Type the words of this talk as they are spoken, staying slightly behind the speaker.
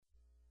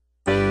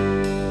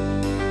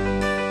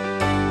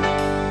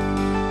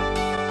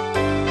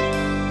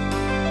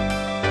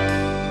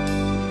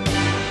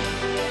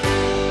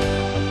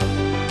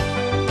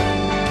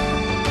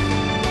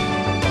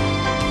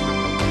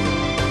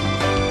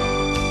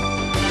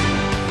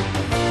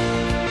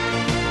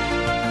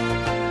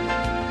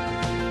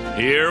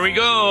Here we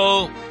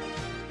go.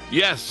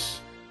 Yes,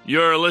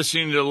 you're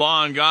listening to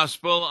Law and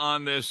Gospel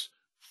on this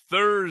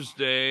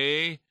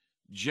Thursday,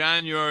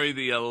 January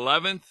the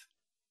 11th.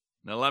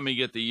 Now, let me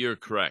get the year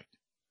correct.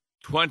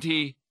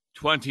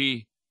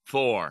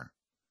 2024.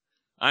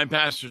 I'm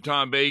Pastor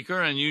Tom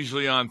Baker, and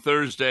usually on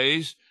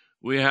Thursdays,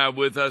 we have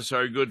with us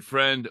our good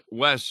friend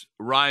Wes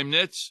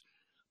Reimnitz,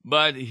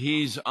 but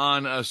he's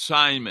on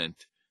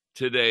assignment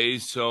today,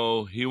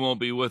 so he won't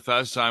be with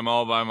us. I'm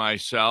all by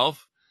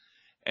myself.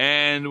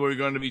 And we're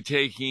going to be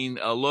taking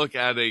a look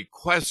at a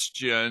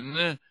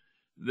question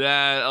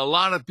that a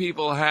lot of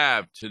people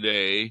have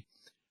today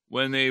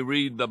when they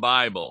read the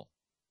Bible.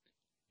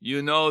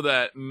 You know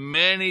that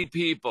many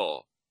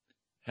people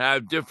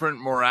have different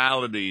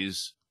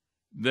moralities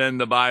than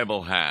the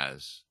Bible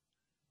has.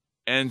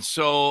 And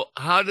so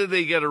how do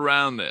they get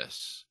around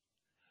this?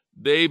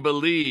 They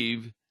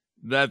believe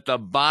that the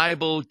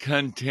Bible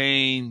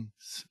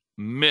contains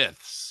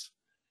myths,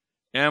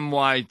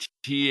 M-Y-T-H-S.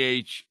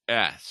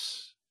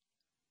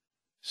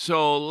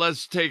 So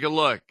let's take a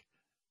look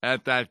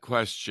at that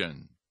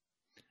question.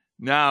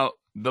 Now,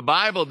 the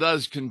Bible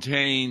does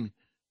contain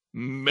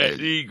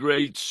many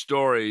great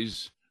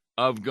stories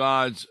of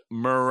God's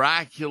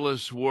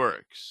miraculous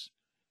works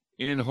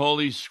in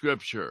Holy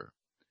Scripture.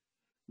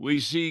 We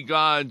see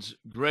God's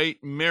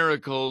great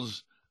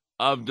miracles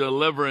of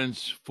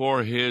deliverance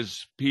for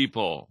his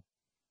people.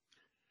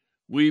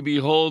 We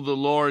behold the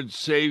Lord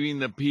saving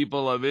the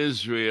people of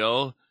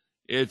Israel,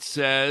 it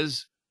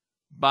says,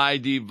 by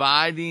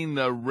dividing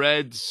the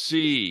Red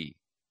Sea.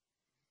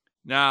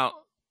 Now,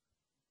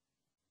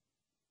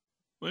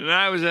 when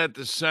I was at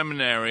the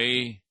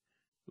seminary,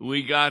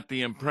 we got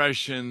the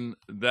impression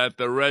that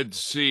the Red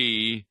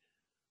Sea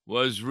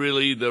was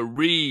really the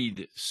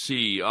Reed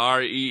Sea,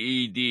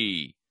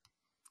 R-E-E-D.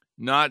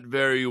 Not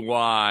very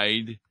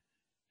wide.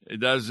 It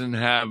doesn't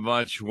have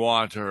much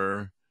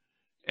water.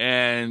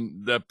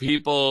 And the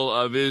people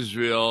of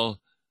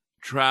Israel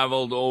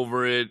traveled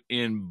over it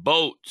in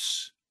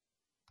boats.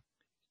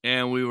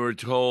 And we were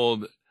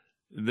told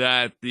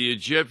that the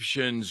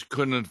Egyptians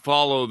couldn't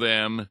follow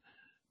them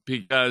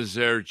because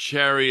their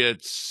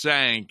chariots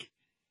sank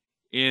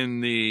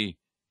in the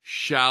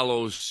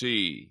shallow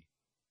sea,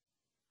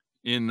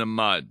 in the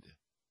mud.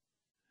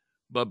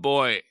 But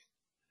boy,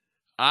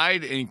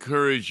 I'd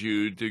encourage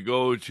you to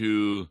go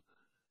to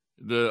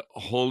the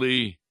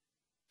Holy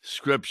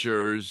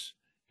Scriptures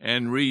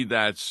and read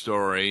that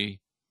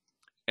story,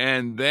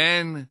 and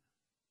then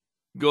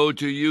go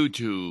to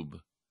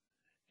YouTube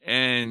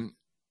and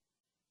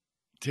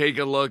take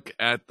a look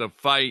at the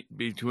fight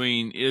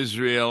between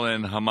Israel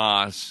and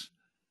Hamas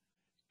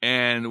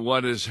and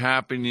what is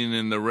happening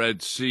in the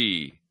Red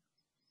Sea,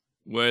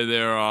 where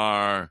there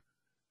are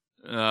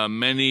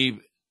many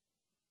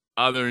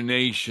other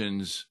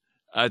nations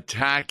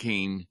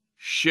attacking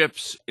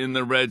ships in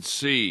the Red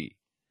Sea.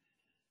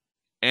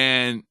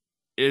 And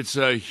it's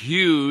a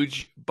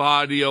huge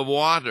body of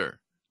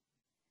water.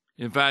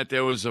 In fact,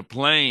 there was a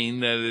plane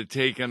that had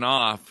taken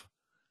off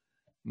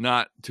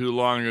not too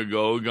long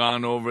ago,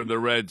 gone over the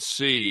Red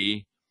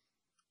Sea,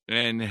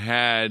 and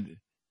had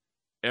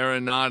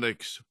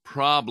aeronautics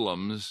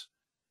problems,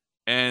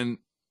 and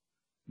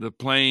the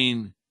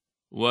plane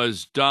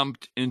was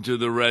dumped into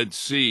the Red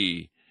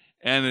Sea,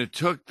 and it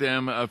took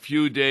them a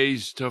few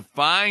days to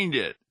find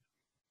it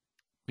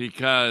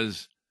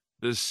because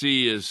the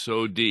sea is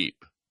so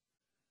deep.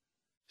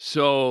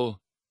 So,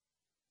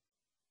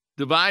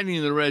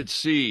 dividing the Red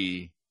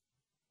Sea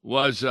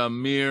was a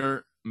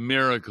mere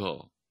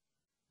miracle,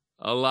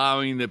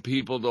 allowing the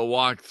people to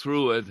walk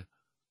through it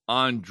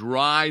on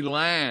dry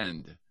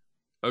land,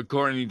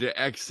 according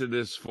to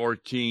Exodus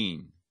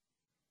 14.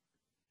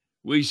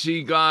 We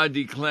see God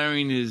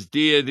declaring his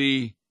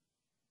deity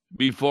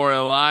before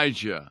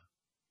Elijah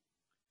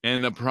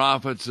and the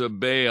prophets of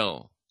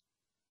Baal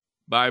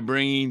by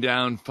bringing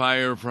down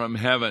fire from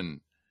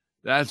heaven.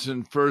 That's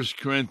in 1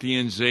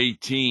 Corinthians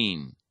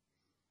 18.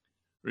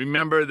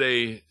 Remember,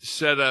 they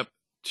set up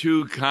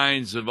two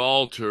kinds of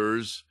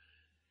altars,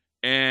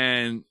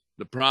 and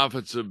the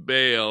prophets of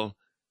Baal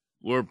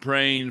were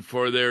praying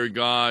for their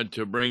God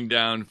to bring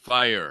down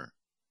fire.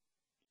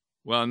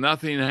 Well,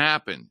 nothing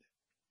happened.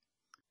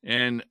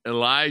 And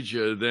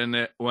Elijah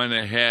then went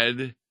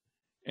ahead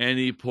and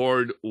he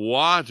poured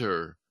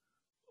water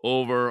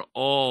over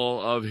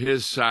all of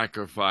his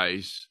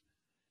sacrifice.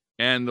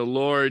 And the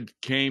Lord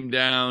came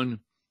down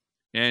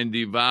and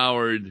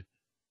devoured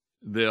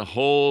the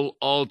whole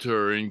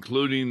altar,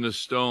 including the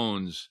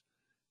stones,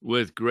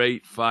 with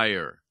great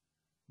fire,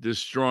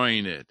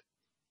 destroying it.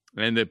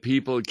 And the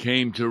people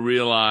came to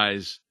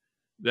realize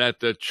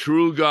that the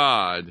true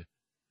God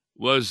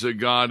was the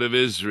God of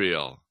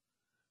Israel,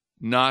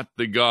 not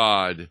the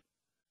God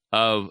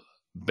of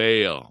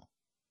Baal.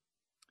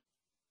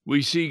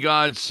 We see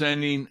God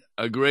sending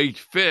a great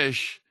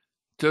fish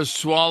to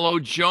swallow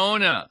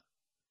Jonah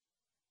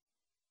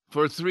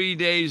for 3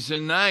 days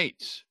and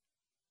nights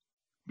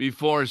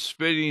before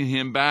spitting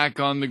him back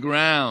on the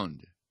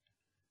ground.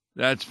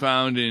 That's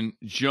found in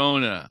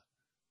Jonah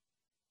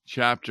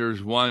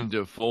chapters 1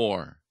 to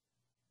 4.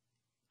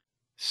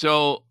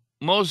 So,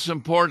 most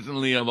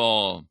importantly of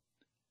all,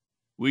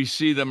 we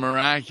see the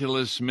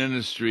miraculous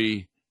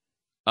ministry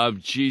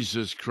of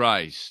Jesus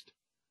Christ,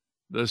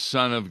 the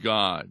Son of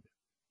God.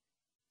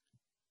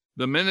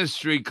 The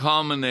ministry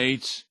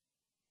culminates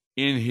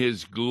in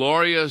his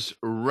glorious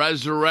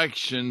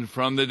resurrection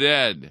from the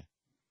dead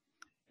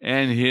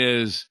and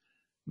his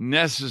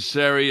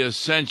necessary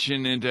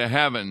ascension into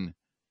heaven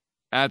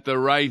at the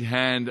right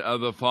hand of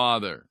the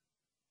Father.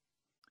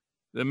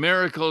 The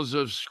miracles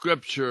of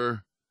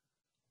Scripture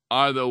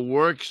are the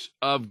works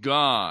of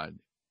God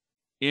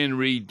in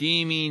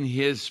redeeming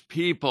his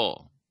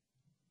people.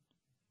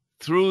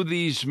 Through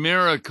these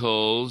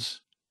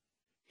miracles,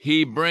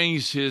 he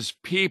brings his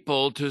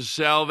people to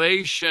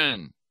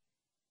salvation.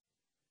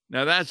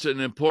 Now, that's an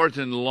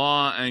important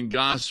law and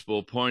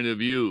gospel point of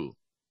view.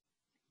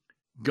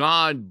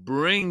 God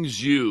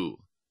brings you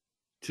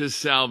to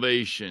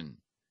salvation.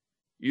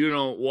 You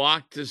don't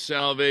walk to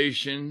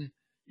salvation.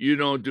 You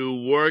don't do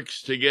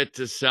works to get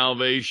to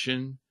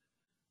salvation.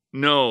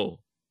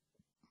 No,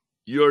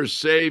 you're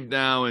saved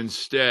now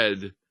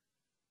instead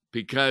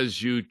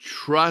because you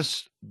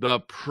trust the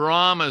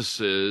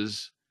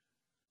promises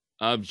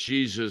of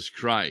Jesus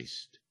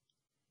Christ.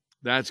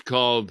 That's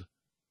called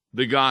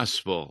the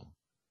gospel,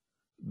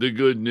 the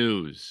good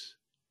news.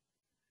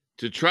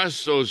 To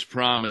trust those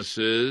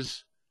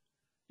promises,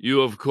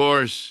 you, of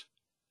course,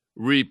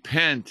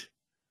 repent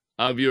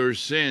of your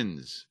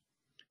sins,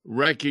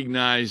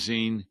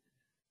 recognizing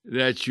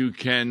that you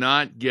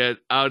cannot get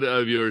out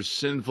of your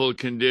sinful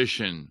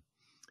condition.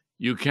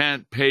 You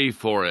can't pay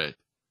for it.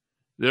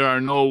 There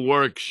are no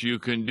works you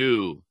can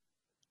do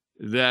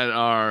that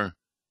are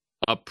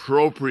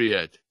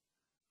appropriate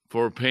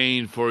for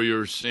paying for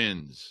your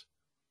sins.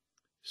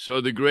 So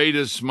the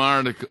greatest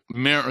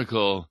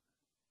miracle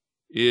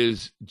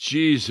is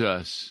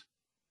Jesus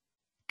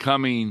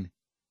coming,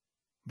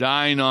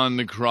 dying on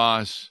the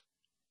cross,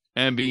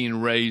 and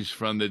being raised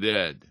from the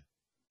dead.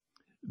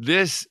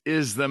 This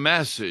is the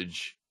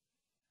message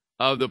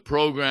of the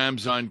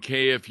programs on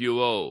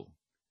KFUO.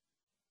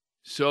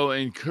 So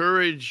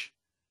encourage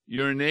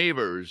your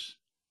neighbors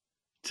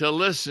to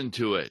listen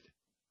to it.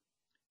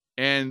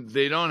 And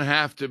they don't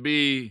have to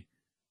be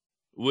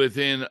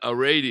within a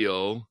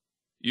radio.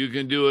 You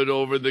can do it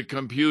over the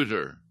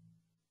computer.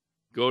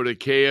 Go to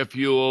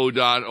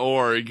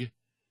kfuo.org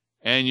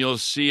and you'll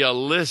see a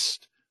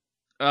list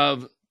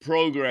of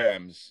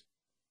programs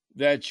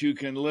that you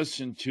can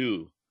listen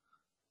to.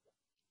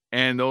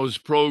 And those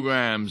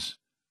programs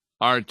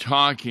are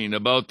talking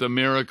about the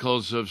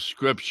miracles of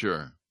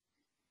Scripture.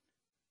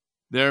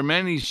 There are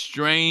many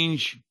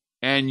strange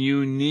and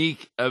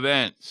unique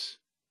events,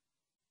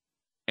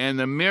 and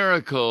the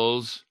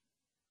miracles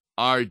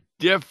are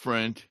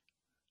different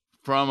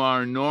from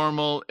our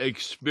normal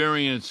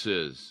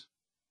experiences.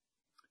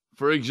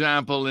 For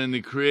example, in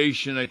the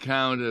creation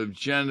account of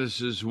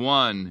Genesis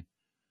 1,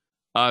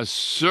 a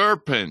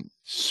serpent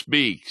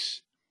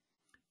speaks,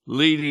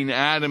 leading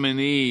Adam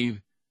and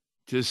Eve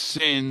to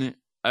sin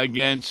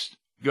against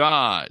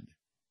God.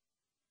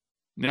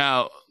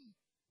 Now,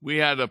 we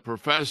had a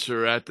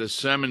professor at the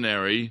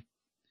seminary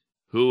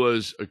who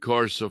was, of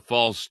course, a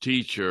false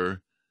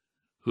teacher,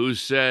 who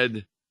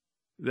said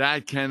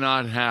that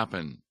cannot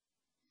happen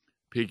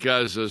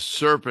because a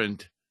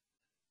serpent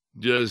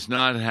does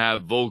not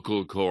have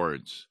vocal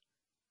cords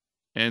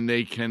and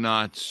they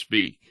cannot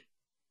speak.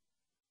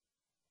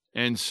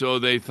 And so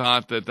they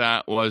thought that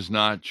that was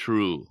not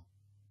true.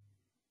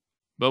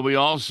 But we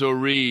also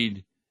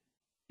read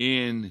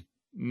in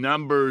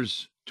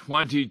Numbers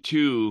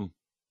 22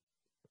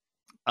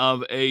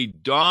 of a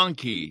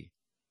donkey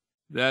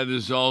that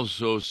is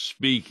also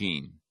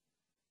speaking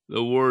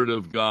the word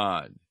of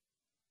God.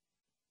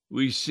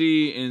 We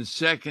see in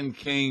 2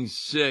 Kings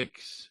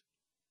 6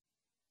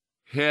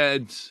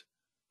 heads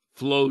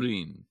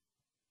floating.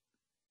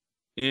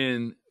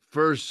 In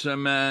 1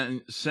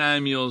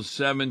 Samuel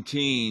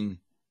 17,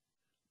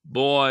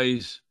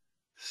 boys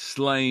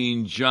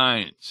slaying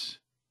giants.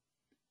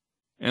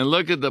 And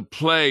look at the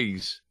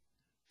plagues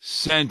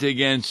sent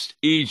against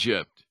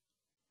Egypt.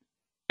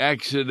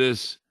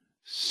 Exodus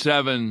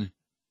 7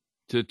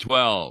 to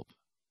 12.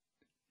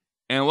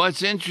 And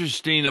what's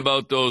interesting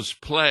about those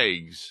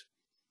plagues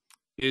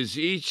is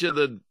each of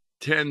the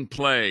 10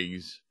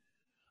 plagues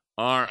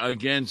are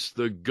against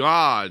the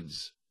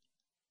gods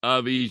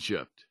of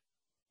Egypt.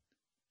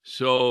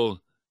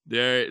 So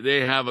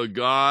they have a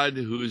god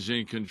who's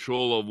in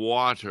control of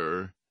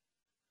water,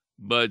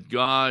 but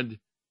God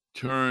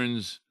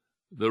turns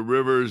the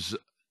rivers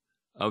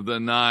of the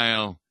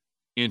Nile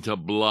into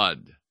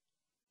blood.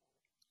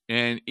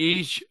 And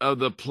each of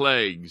the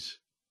plagues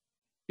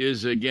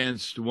is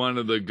against one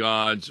of the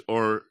gods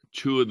or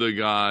two of the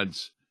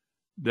gods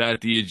that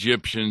the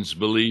Egyptians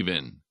believe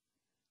in.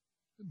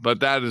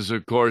 But that is,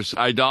 of course,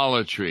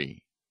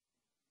 idolatry.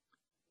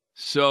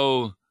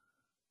 So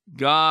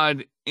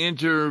God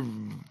intervenes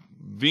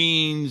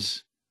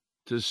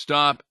to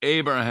stop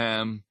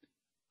Abraham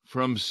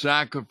from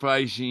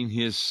sacrificing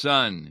his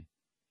son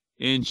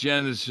in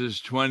Genesis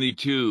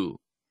 22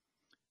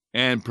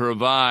 and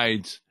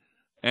provides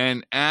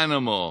an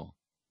animal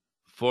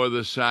for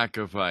the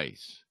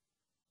sacrifice.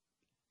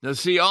 Now,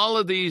 see, all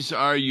of these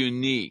are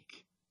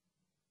unique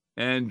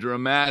and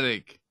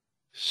dramatic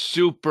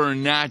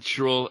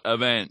supernatural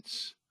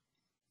events,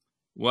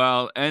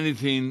 while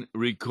anything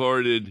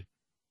recorded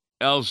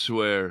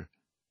elsewhere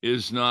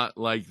is not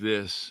like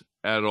this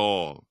at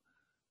all,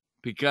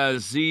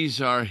 because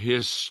these are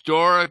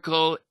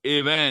historical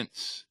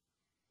events.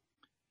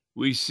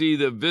 We see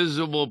the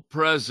visible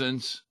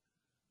presence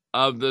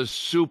of the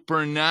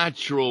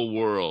supernatural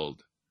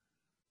world,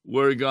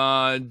 where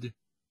God,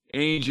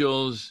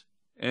 angels,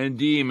 and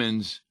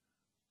demons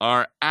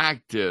are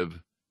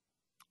active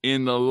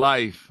in the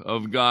life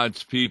of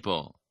God's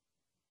people.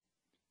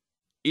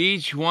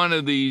 Each one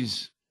of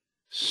these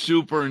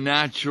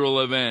supernatural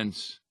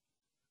events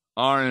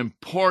are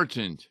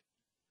important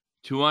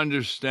to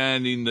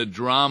understanding the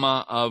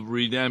drama of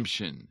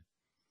redemption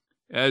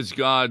as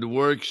God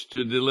works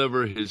to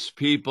deliver his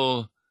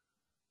people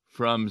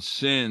from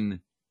sin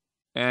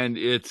and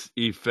its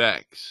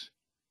effects.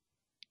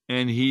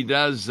 And he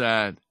does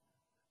that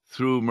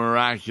through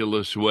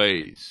miraculous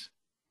ways.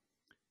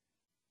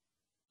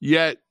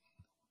 Yet,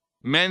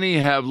 many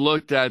have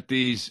looked at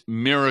these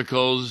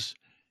miracles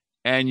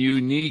and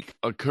unique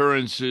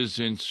occurrences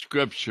in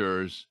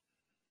scriptures,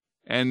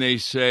 and they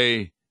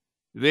say,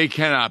 they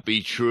cannot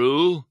be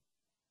true.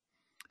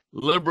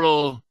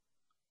 Liberal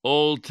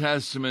Old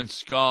Testament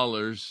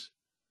scholars,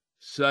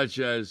 such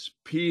as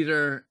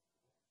Peter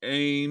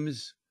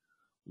Ames,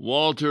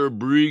 Walter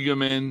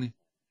Brueggemann,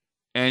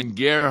 and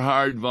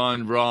Gerhard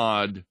von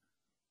Rad,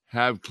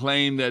 have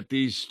claimed that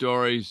these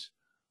stories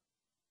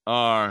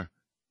are,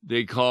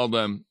 they call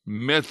them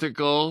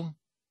mythical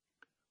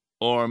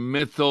or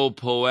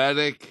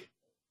mythopoetic,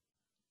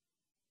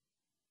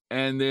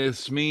 and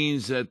this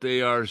means that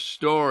they are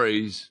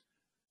stories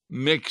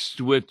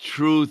mixed with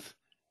truth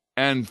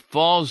and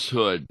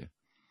falsehood,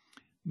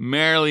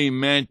 merely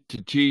meant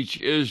to teach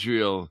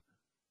Israel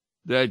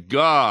that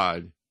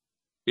God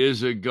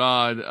is a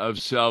God of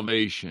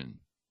salvation.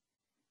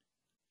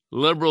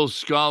 Liberal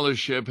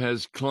scholarship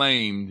has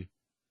claimed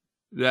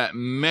that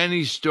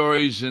many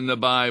stories in the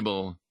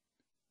Bible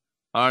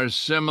are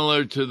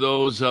similar to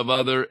those of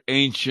other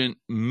ancient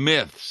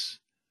myths,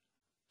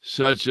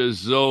 such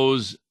as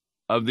those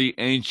of the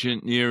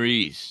ancient Near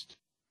East.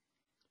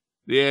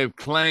 They have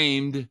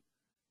claimed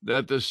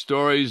that the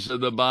stories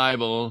of the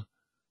Bible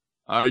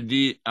are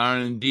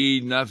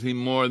indeed nothing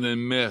more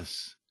than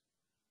myths,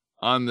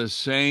 on the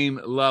same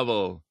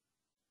level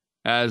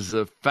as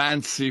the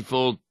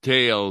fanciful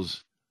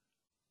tales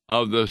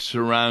of the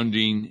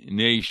surrounding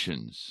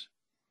nations.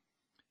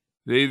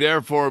 They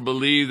therefore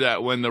believe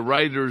that when the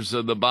writers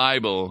of the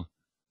Bible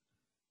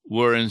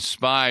were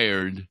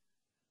inspired,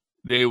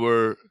 they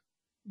were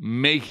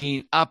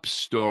making up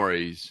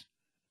stories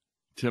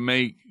to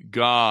make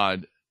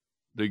God,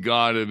 the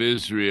God of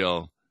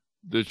Israel,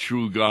 the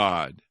true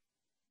God.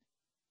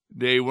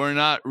 They were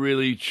not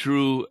really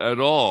true at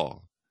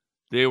all.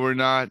 They were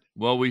not,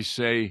 what we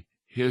say,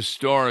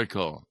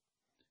 historical.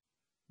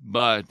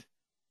 But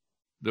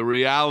the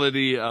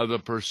reality of the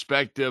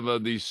perspective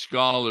of these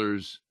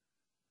scholars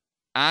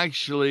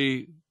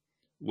actually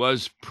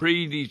was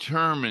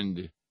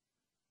predetermined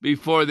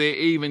before they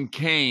even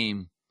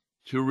came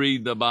to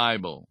read the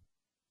Bible.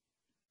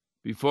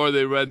 Before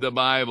they read the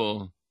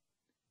Bible,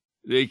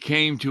 they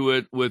came to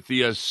it with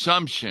the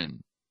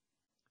assumption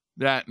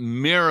that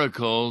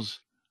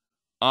miracles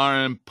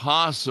are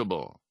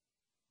impossible.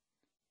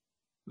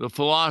 The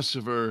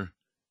philosopher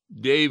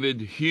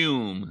David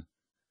Hume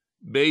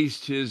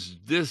based his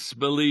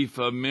disbelief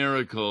of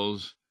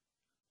miracles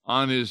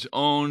on his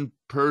own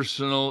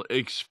personal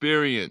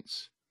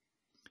experience.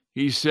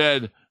 He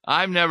said,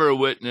 I've never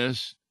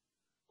witnessed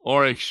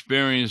or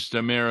experienced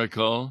a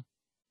miracle,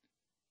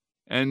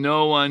 and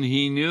no one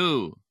he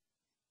knew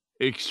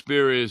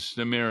experienced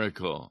a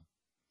miracle.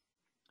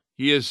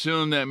 He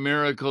assumed that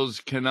miracles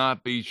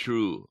cannot be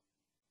true.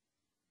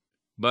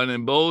 But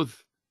in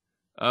both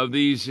of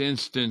these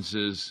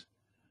instances,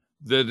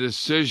 the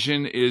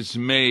decision is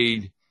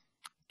made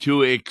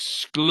to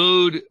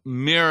exclude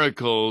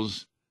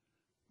miracles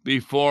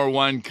before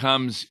one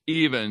comes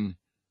even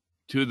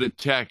to the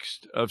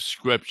text of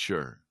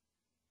Scripture.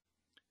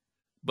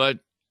 But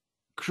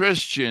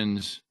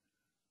Christians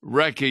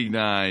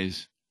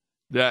recognize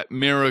that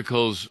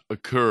miracles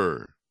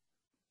occur.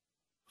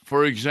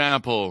 For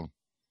example,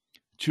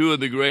 two of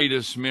the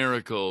greatest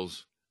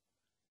miracles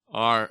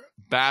are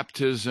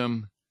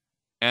baptism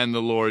and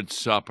the Lord's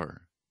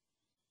Supper.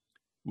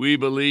 We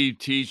believe,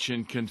 teach,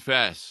 and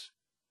confess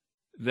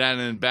that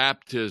in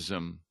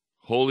baptism,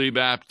 holy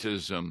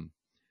baptism,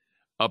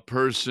 a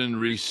person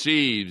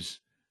receives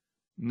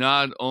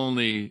not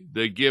only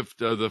the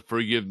gift of the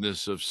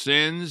forgiveness of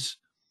sins,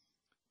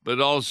 but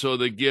also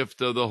the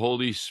gift of the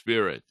Holy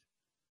Spirit.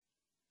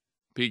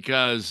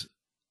 Because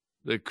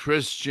the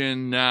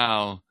Christian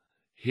now,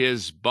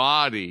 his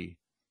body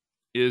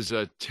is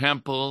a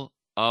temple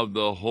of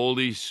the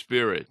Holy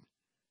Spirit,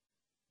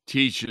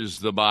 teaches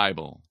the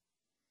Bible.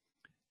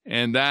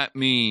 And that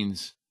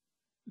means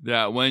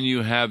that when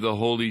you have the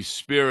Holy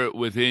Spirit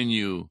within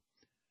you,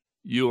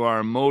 you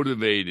are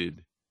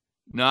motivated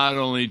not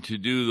only to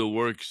do the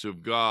works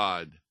of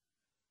God,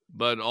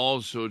 but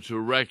also to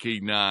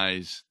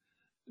recognize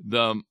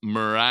the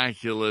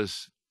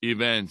miraculous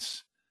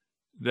events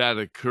that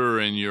occur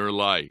in your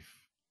life.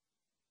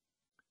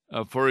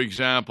 For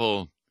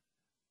example,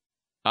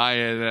 I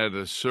had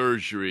a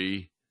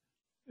surgery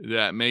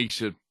that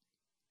makes it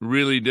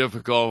really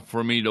difficult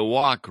for me to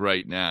walk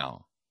right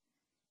now.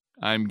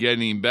 I'm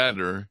getting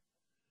better,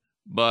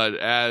 but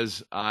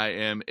as I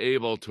am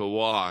able to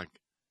walk,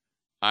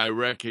 I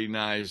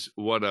recognize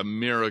what a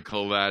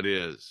miracle that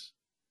is.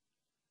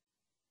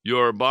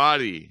 Your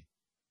body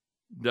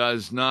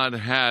does not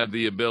have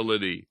the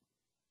ability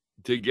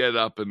to get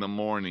up in the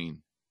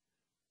morning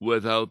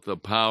without the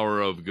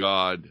power of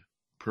God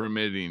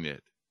permitting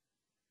it.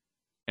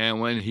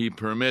 And when He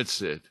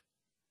permits it,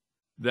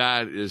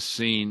 that is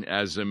seen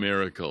as a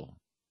miracle.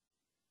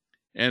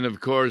 And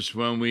of course,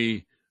 when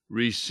we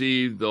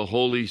receive the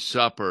Holy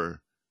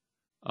Supper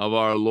of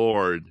our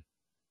Lord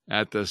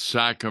at the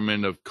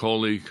sacrament of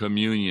Holy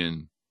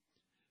Communion,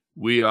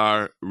 we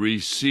are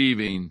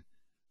receiving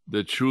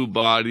the true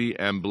body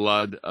and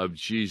blood of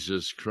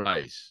Jesus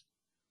Christ.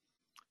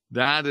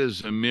 That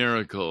is a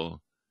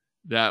miracle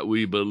that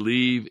we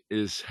believe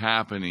is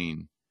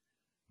happening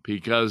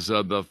because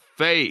of the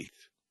faith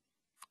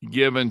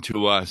given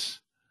to us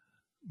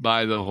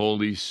by the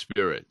Holy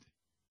Spirit.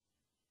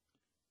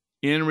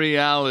 In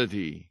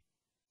reality,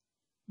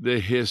 the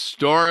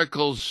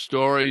historical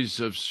stories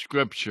of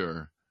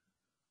Scripture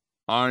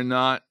are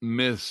not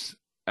myths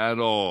at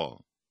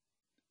all.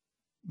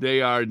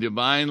 They are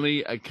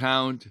divinely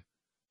account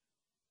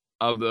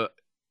of the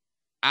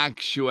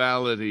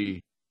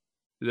actuality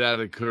that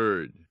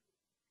occurred.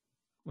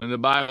 When the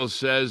Bible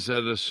says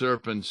that a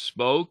serpent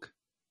spoke,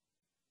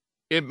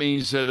 it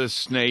means that a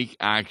snake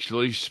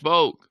actually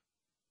spoke.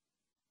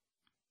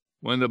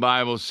 When the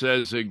Bible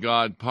says that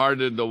God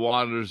parted the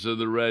waters of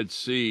the Red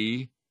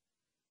Sea,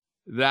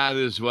 that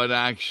is what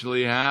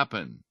actually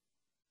happened.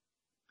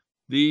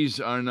 These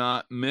are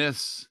not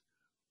myths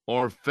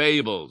or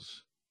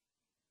fables.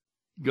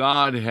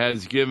 God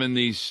has given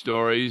these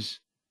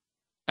stories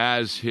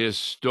as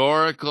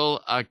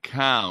historical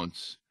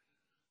accounts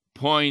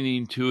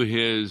pointing to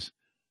His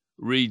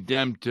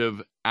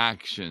redemptive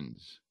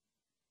actions.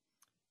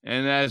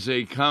 And as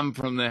they come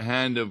from the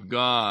hand of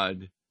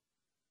God,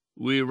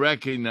 we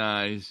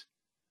recognize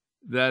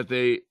that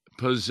they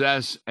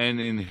possess an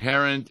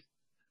inherent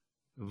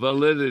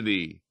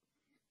validity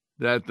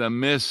that the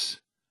myths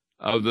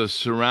of the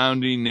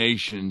surrounding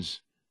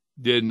nations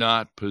did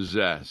not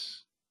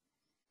possess.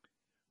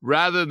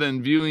 Rather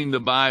than viewing the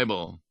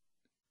Bible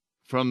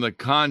from the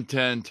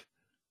content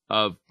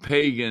of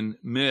pagan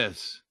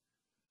myths,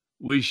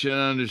 we should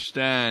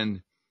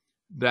understand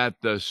that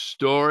the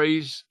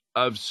stories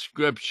of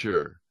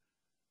Scripture,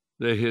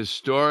 the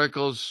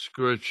historical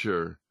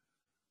Scripture,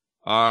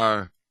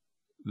 are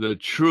the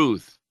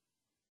truth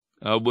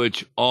of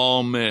which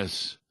all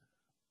myths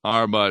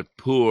are but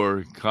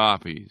poor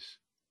copies.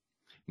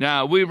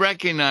 Now, we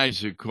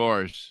recognize, of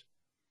course,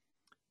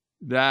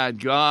 that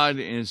God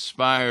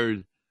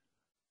inspired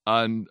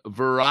a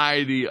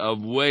variety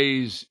of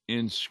ways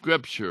in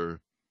Scripture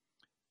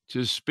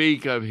to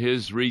speak of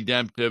His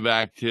redemptive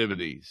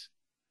activities.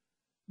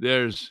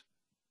 There's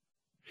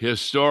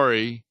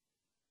history,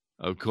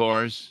 of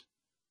course,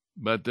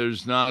 but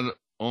there's not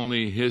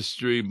only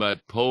history,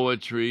 but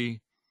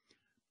poetry,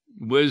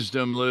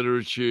 wisdom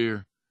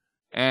literature,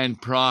 and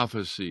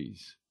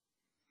prophecies.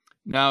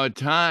 Now, at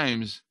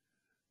times,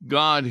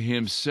 God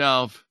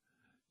Himself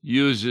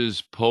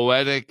uses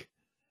poetic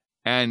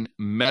and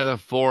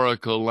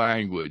metaphorical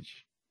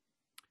language.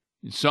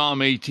 In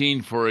Psalm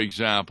 18, for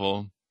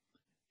example,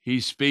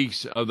 He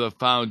speaks of the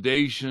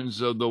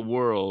foundations of the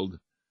world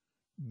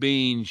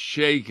being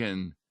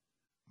shaken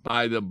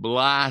by the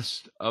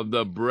blast of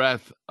the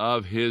breath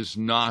of His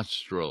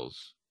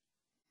nostrils.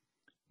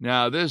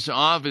 Now, this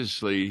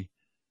obviously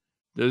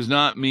does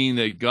not mean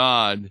that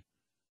God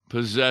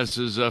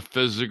possesses a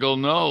physical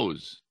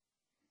nose.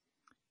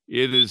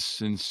 It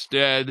is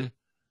instead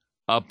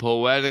a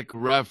poetic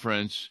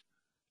reference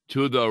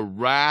to the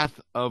wrath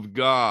of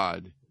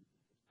God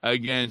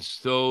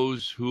against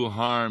those who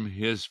harm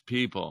His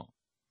people.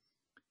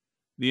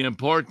 The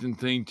important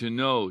thing to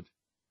note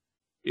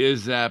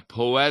is that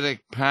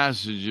poetic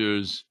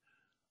passages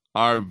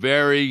are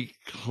very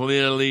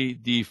clearly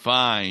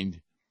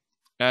defined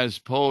as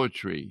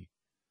poetry,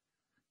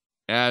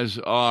 as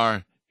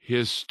are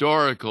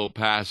historical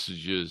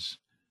passages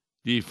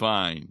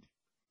defined.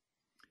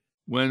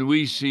 When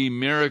we see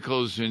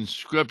miracles in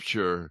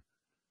Scripture,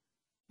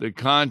 the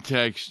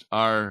contexts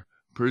are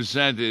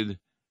presented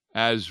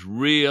as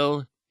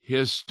real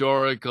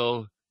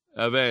historical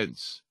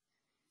events,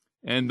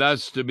 and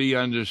thus to be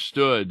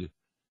understood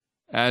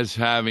as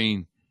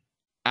having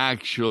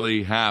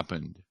actually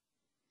happened.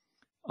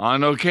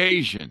 On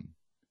occasion,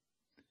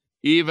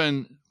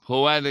 even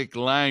poetic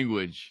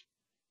language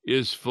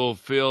is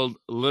fulfilled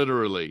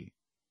literally,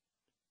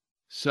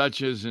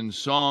 such as in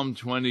Psalm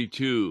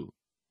 22,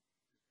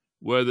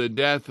 where the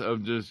death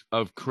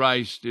of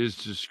Christ is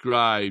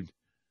described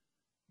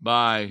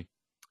by,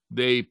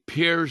 they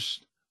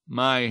pierced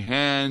my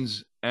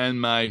hands and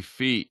my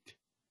feet,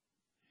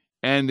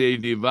 and they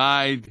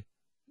divide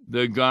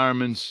the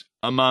garments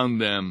among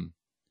them,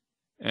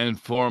 and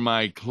for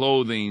my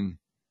clothing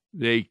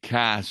they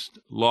cast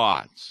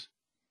lots.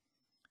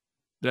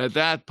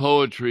 That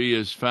poetry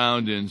is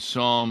found in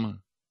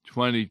Psalm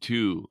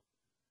 22,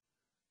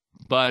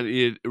 but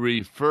it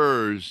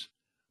refers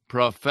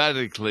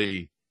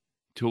prophetically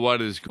to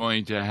what is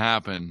going to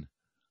happen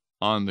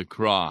on the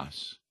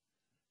cross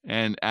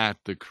and at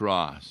the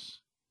cross.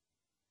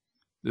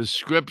 The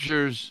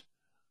scriptures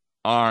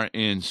are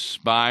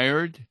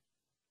inspired,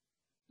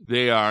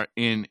 they are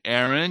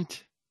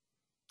inerrant,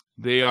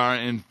 they are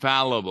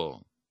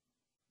infallible.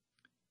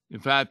 In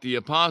fact, the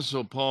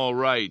Apostle Paul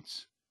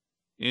writes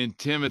in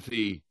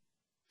Timothy,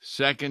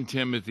 2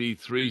 Timothy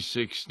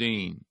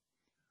 3:16,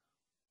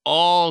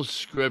 all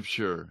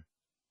scripture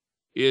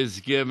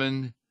is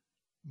given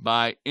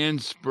by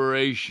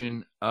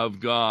inspiration of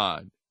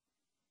God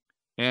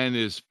and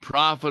is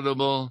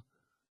profitable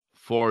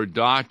for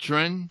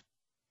doctrine,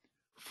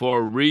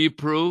 for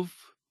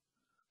reproof,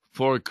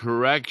 for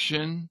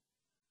correction,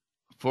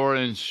 for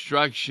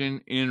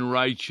instruction in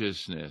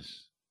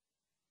righteousness.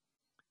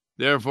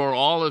 Therefore,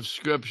 all of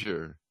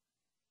Scripture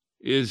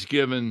is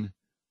given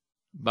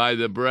by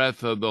the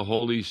breath of the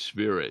Holy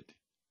Spirit.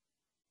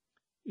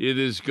 It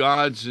is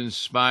God's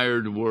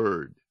inspired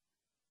word.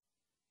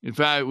 In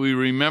fact, we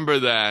remember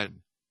that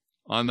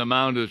on the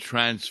Mount of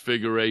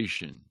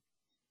Transfiguration.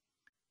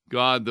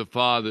 God the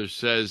Father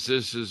says,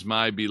 "This is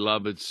my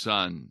beloved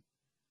Son,"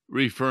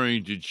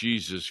 referring to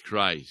Jesus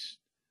Christ,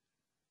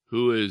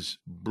 who is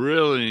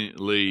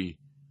brilliantly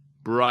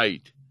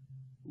bright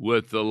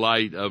with the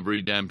light of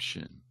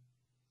redemption.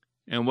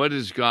 And what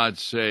does God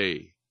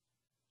say?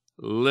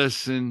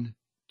 Listen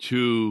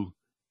to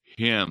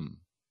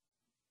him.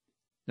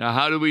 Now,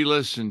 how do we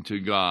listen to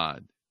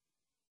God?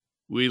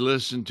 We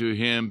listen to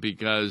him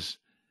because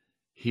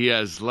he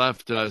has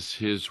left us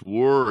his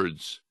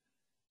words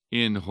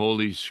in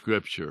Holy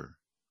Scripture.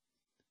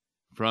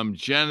 From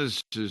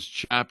Genesis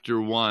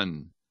chapter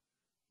 1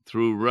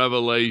 through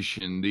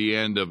Revelation, the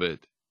end of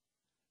it,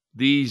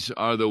 these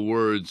are the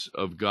words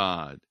of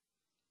God.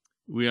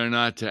 We are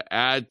not to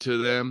add to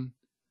them,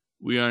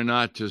 we are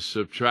not to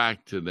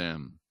subtract to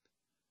them,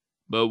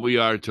 but we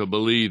are to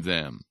believe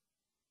them.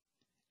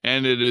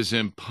 And it is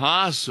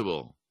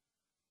impossible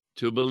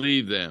to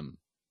believe them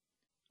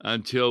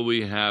until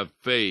we have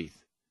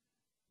faith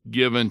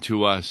given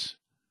to us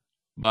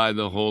by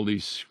the Holy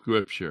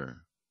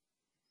Scripture.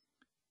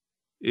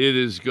 It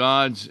is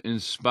God's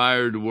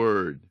inspired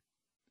word.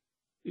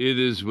 It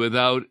is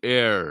without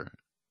error.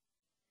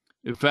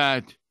 In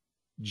fact,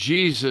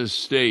 Jesus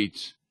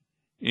states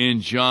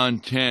in John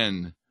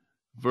 10,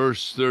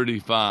 verse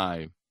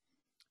 35,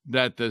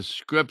 that the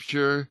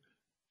Scripture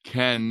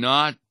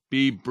cannot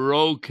be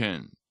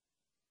broken.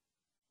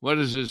 What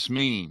does this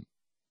mean?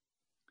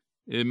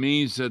 It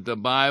means that the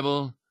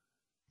Bible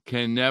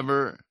can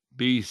never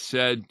be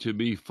said to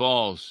be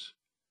false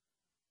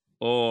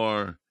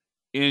or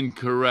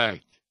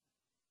incorrect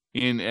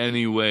in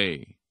any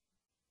way.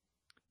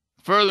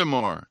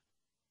 Furthermore,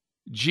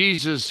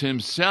 Jesus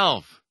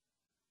himself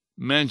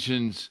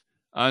mentions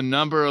a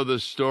number of the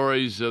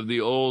stories of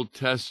the Old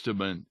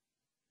Testament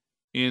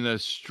in a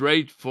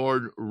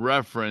straightforward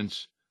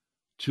reference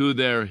to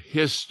their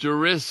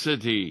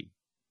historicity.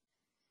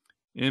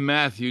 In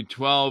Matthew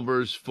 12,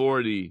 verse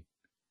 40,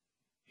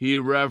 he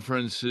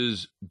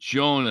references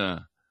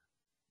Jonah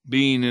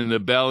being in the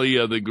belly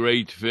of the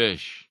great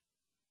fish.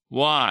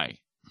 Why?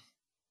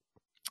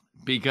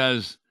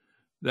 Because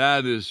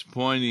that is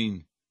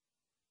pointing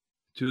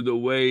to the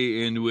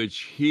way in which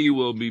he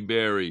will be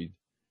buried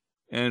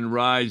and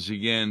rise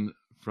again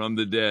from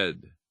the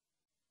dead.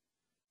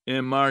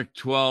 In Mark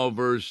 12,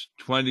 verse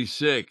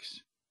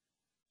 26,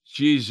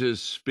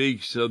 Jesus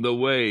speaks of the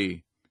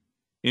way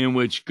in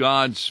which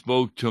God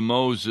spoke to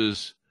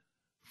Moses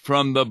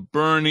from the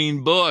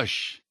burning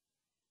bush.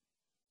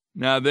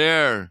 Now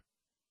there,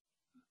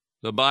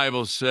 the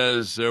Bible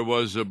says there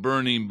was a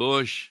burning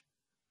bush,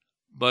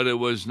 but it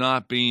was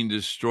not being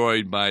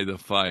destroyed by the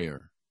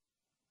fire.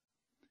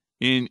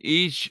 In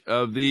each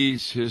of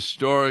these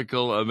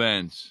historical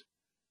events,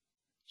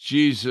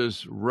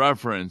 Jesus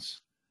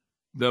referenced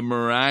the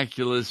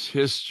miraculous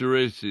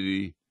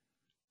historicity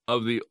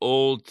of the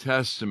Old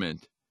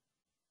Testament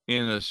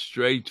in a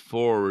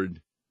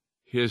straightforward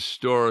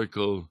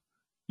historical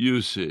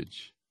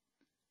usage.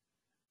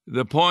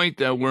 The point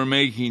that we're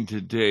making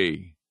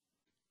today,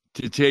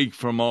 to take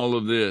from all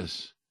of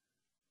this,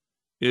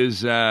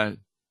 is that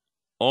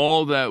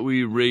all that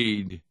we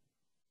read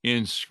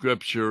in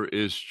Scripture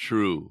is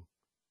true.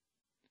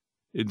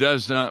 It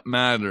does not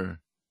matter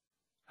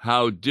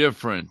how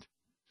different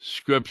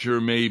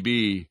Scripture may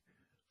be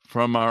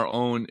from our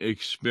own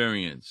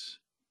experience,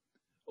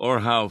 or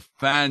how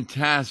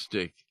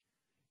fantastic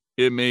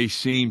it may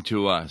seem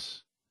to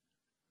us.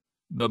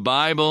 The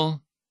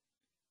Bible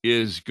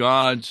is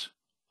God's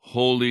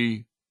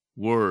holy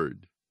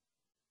word.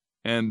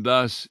 and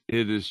thus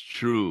it is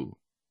true.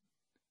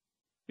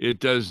 It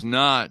does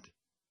not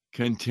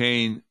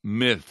contain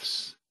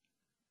myths.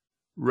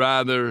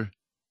 Rather,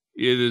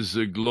 it is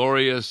a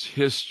glorious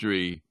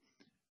history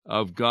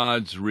of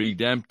God's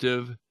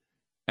redemptive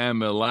and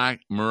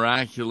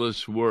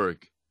miraculous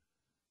work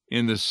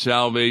in the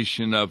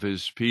salvation of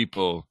his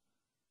people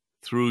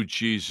through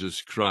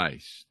Jesus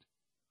Christ.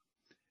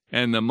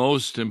 And the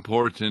most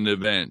important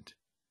event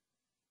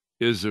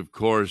is, of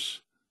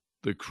course,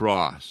 the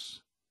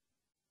cross,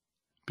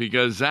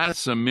 because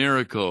that's a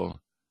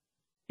miracle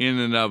in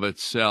and of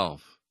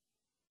itself,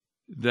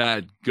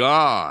 that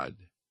God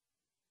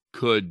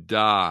could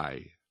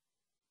die.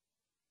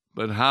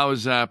 But how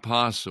is that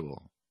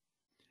possible?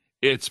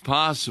 It's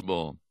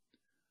possible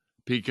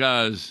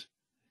because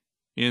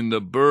in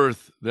the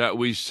birth that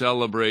we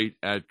celebrate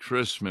at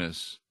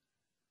Christmas,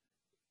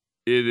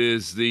 it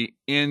is the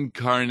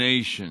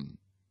incarnation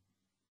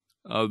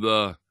of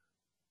the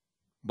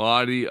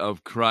body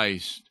of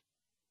Christ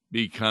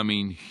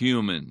becoming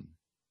human.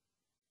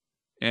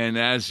 And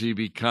as he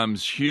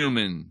becomes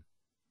human,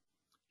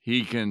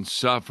 he can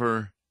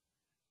suffer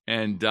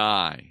and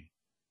die.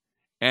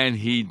 And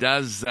he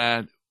does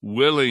that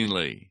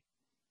willingly.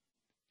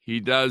 He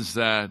does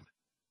that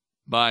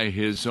by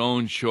his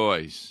own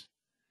choice,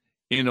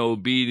 in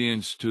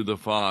obedience to the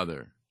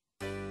Father.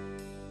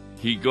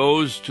 He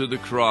goes to the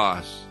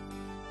cross,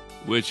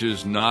 which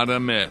is not a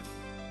myth.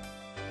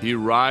 He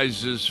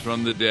rises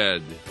from the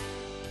dead.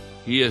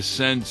 He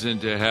ascends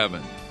into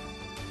heaven,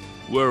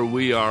 where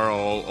we are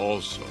all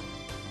also.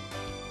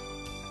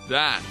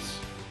 That's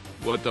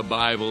what the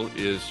Bible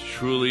is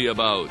truly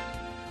about,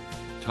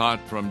 taught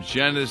from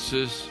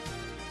Genesis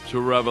to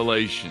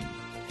Revelation,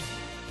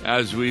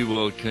 as we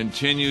will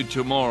continue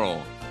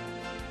tomorrow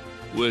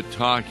with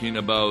talking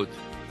about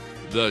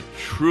the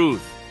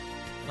truth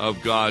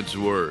of God's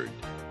Word.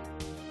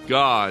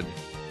 God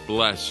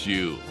bless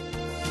you.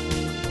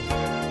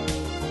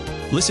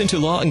 Listen to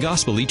Law and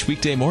Gospel each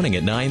weekday morning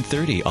at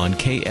 9:30 on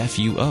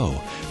KFUO.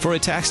 For a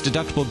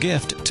tax-deductible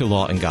gift to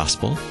Law and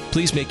Gospel,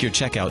 please make your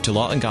check out to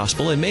Law and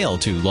Gospel and mail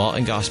to Law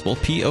and Gospel,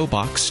 P.O.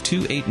 Box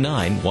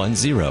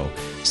 28910,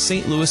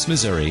 St. Louis,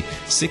 Missouri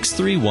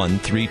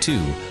 63132,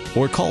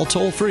 or call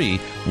toll-free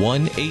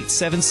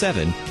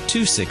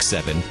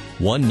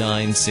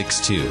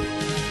 1-877-267-1962.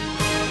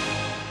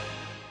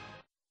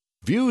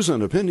 Views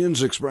and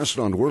opinions expressed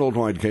on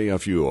Worldwide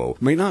KFUO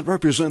may not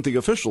represent the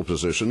official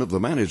position of the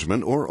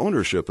management or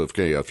ownership of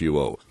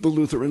KFUO, the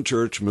Lutheran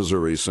Church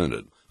Missouri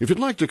Synod. If you'd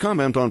like to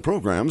comment on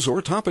programs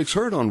or topics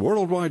heard on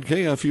Worldwide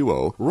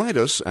KFUO, write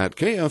us at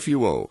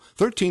KFUO,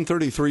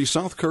 1333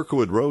 South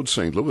Kirkwood Road,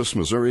 St. Louis,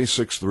 Missouri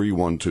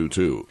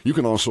 63122. You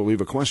can also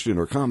leave a question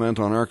or comment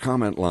on our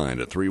comment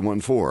line at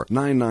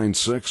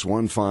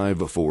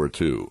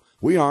 314-996-1542.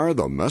 We are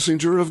the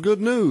messenger of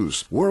good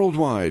news,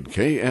 Worldwide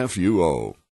KFUO.